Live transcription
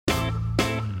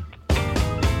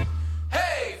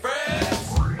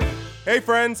Hey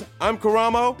friends, I'm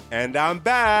Karamo, and I'm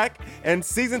back. And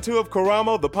season 2 of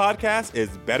Karamo, the podcast,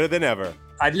 is better than ever.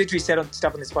 I've literally said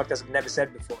stuff on this podcast I've never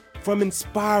said before. From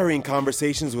inspiring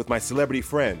conversations with my celebrity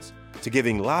friends, to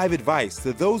giving live advice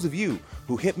to those of you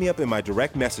who hit me up in my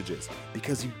direct messages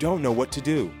because you don't know what to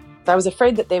do. I was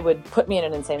afraid that they would put me in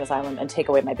an insane asylum and take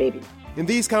away my baby. In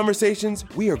these conversations,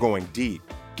 we are going deep,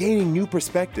 gaining new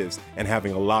perspectives, and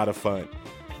having a lot of fun.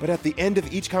 But at the end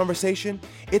of each conversation,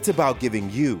 it's about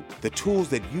giving you the tools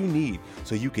that you need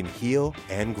so you can heal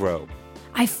and grow.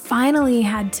 I finally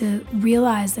had to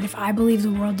realize that if I believe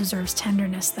the world deserves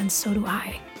tenderness, then so do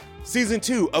I. Season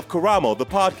 2 of Karamo, the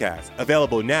podcast,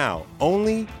 available now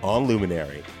only on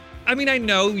Luminary. I mean, I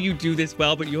know you do this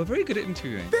well, but you're very good at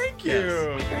interviewing. Thank you.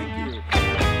 Yes. Thank you.